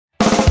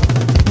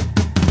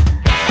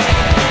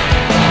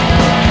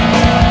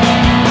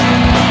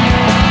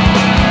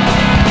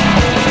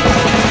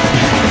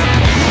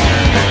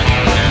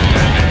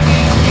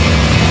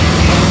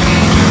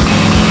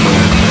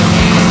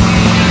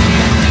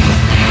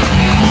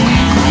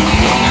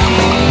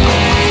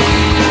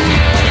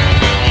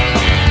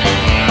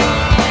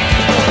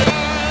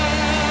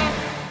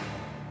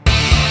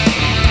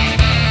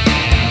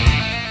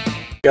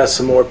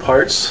some more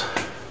parts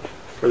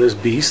for this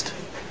beast.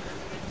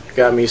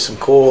 Got me some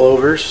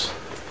coilovers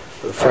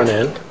for the front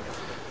end.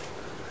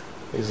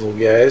 These little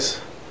guys.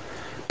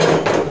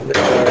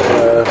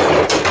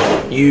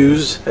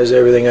 Used as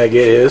everything I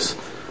get is.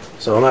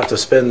 So I'm going to have to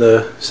spend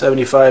the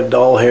 75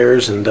 doll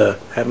hairs and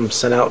have them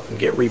sent out and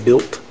get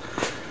rebuilt.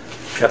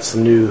 Got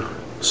some new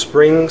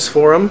springs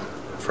for them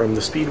from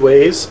the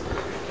Speedways.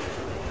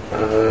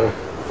 I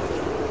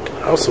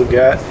also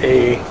got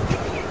a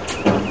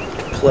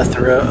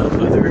plethora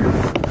of other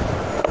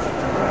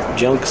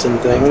junks and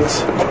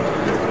things.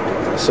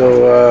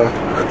 So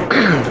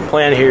the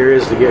plan here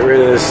is to get rid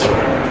of this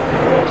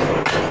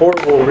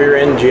horrible rear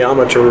end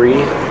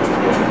geometry.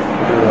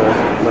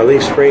 My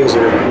leaf springs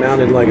are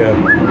mounted like a,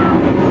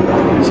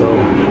 so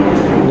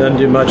it doesn't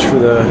do much for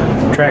the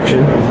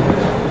traction,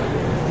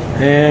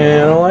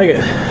 and I don't like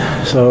it.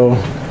 So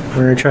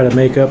we're going to try to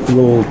make up the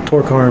little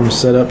torque arms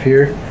set up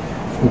here.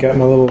 I got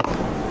my little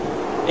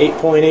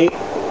 8.8,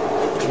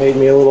 made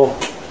me a little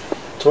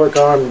torque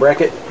arm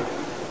bracket.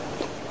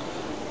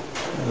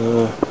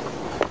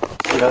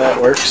 See how that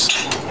works.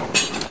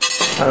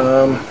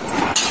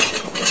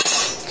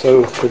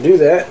 So to do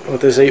that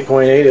with this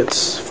 8.8,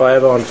 it's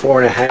 5 on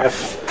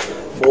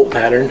 4.5 bolt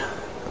pattern.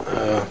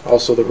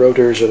 Also the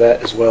rotors are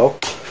that as well.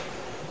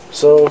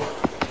 So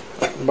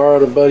I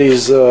borrowed a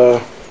buddy's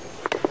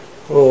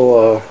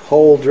little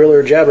hole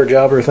driller jabber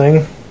jobber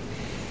thing.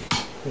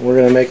 We're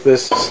going to make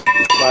this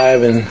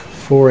 5 and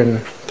 4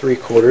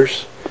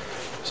 3/4,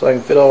 so I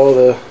can fit all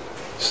the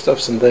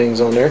stuffs and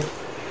things on there.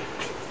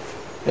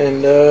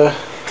 And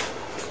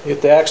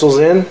get the axles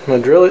in. I'm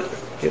going to drill it,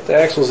 get the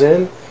axles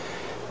in,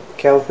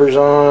 calipers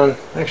on.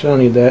 Actually I don't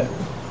need that.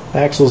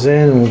 Axles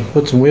in, and we'll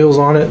put some wheels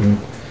on it and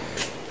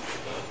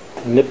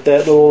nip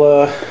that little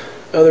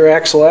other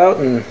axle out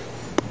and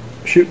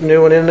shoot a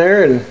new one in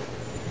there, and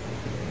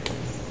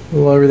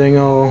we'll everything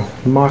all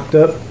mocked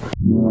up.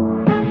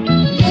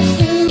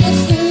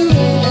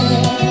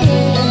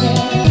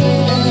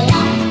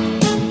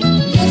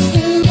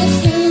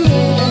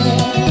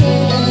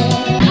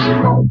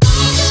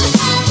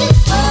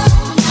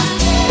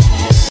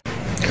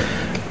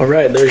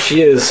 Alright, there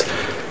she is.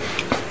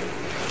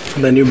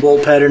 The new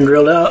bolt pattern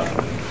drilled out.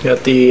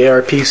 Got the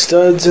ARP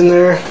studs in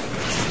there.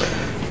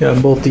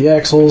 Got both the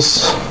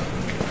axles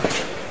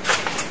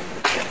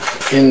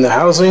in the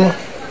housing.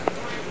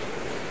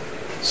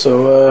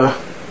 So,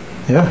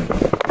 yeah.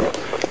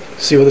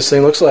 See what this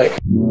thing looks like.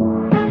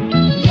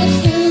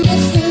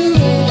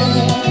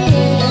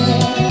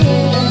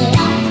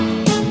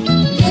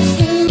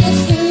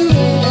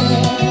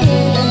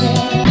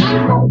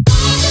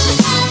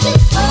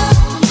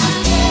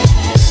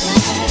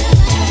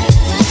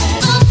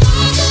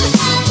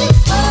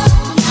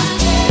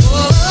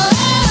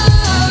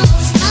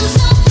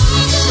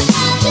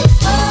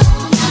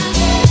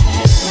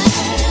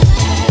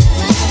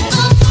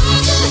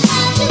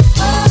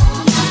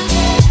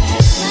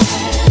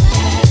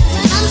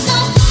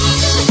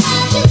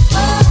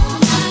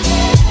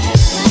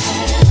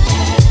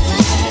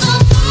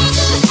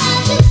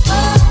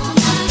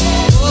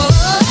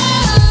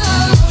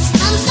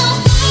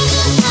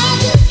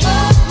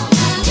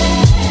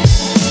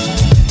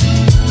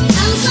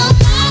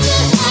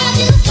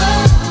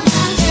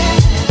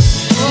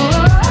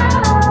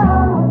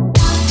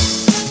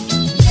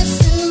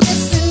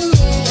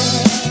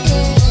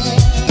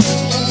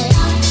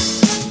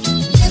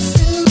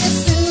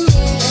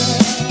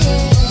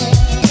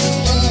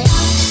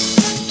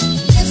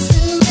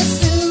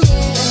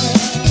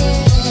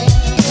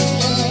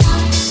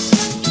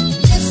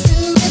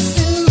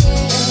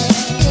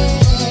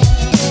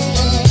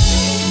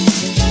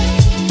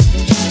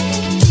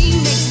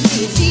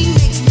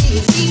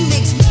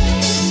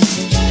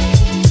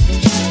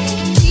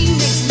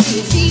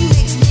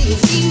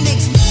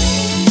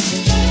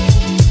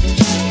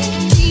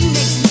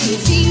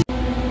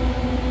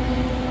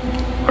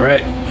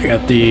 Alright, I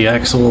got the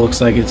axle, looks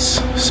like it's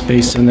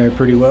spaced in there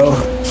pretty well.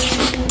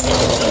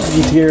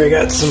 Underneath here I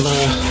got some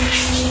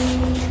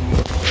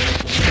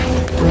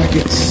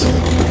brackets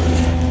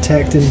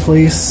tacked in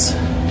place.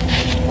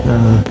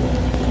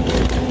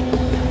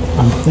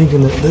 I'm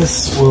thinking that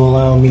this will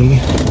allow me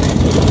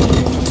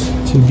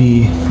to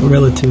be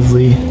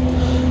relatively,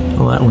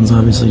 well, that one's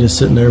obviously just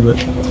sitting there, but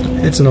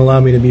it's going to allow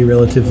me to be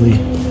relatively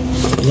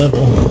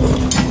level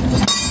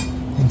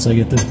once I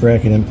get this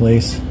bracket in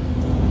place.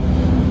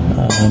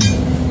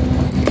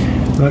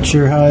 Not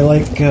sure how I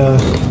like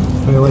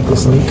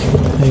this link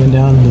hanging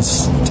down,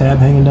 this tab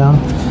hanging down.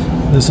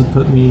 This would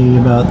put me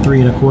about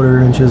 3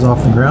 1/4 inches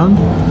off the ground,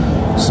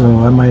 so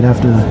I might have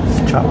to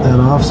chop that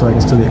off so I can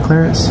still get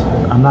clearance.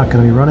 I'm not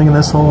going to be running in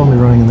this hole, I'm going to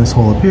be running in this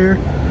hole up here.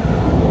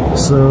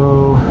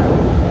 So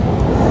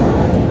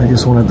I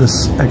just wanted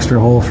this extra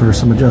hole for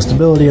some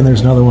adjustability, and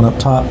there's another one up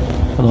top,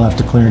 but I'll have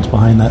to clearance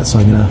behind that, so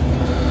I'm going to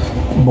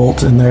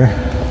bolt in there.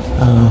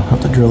 I'll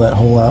have to drill that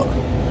hole out.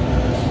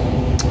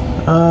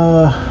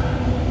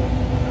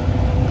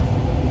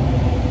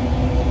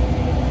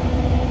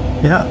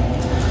 Yeah,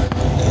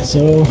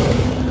 so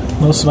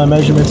most of my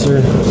measurements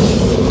are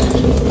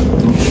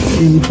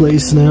in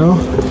place now.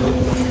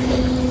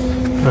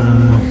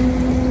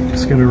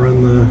 Just gonna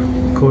run the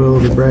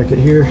coilover bracket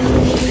here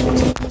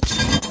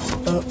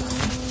up.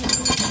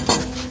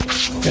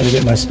 Gotta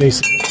get my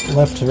space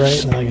left to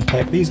right, and then I can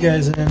pack these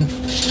guys in.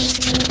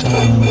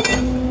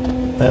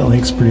 That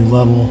link's pretty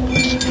level.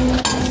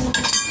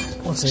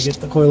 Once I get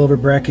the coilover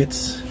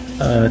brackets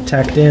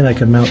tacked in, I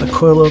can mount the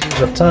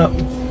coilovers up top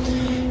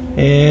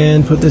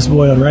and put this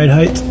boy on ride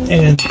height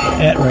and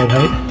at ride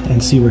height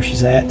and see where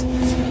she's at.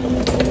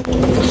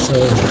 So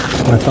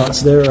my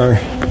thoughts there are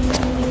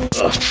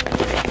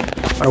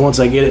once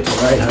I get it to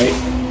ride height,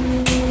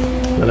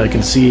 that I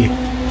can see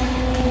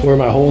where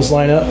my holes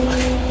line up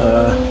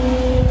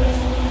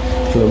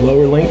for the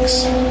lower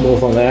links,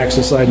 both on the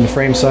axle side and the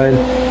frame side,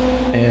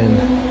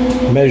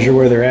 and measure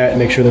where they're at,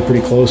 make sure they're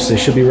pretty close. They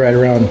should be right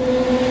around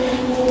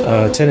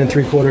 10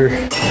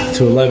 3/4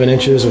 to 11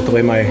 inches with the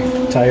way my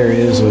tire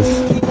is, with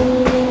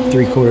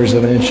 3/4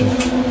 of an inch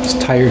of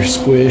tire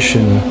squish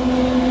and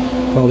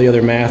all the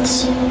other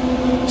maths.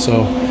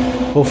 So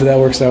hopefully that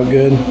works out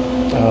good.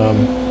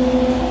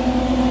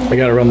 I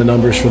got to run the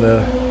numbers for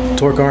the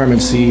torque arm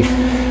and see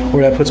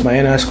where that puts my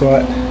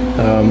anti-squat.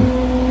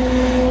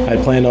 I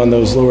planned on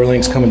those lower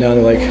links coming down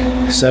to like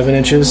 7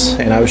 inches,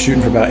 and I was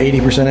shooting for about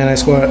 80%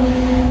 anti-squat,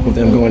 with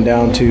them going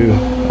down to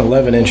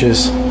 11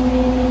 inches.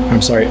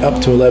 I'm sorry,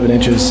 up to 11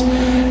 inches.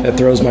 That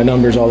throws my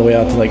numbers all the way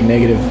out to like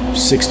negative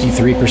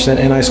 63%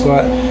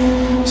 anti-squat.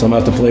 So I'm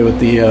going to have to play with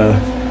the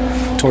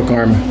torque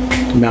arm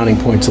mounting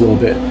points a little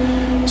bit.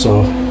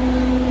 So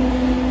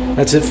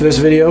that's it for this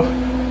video.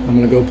 I'm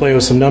going to go play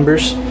with some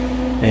numbers,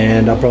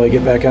 and I'll probably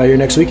get back out here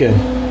next weekend.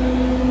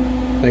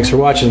 Thanks for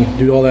watching.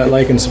 Do all that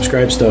like and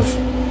subscribe stuff.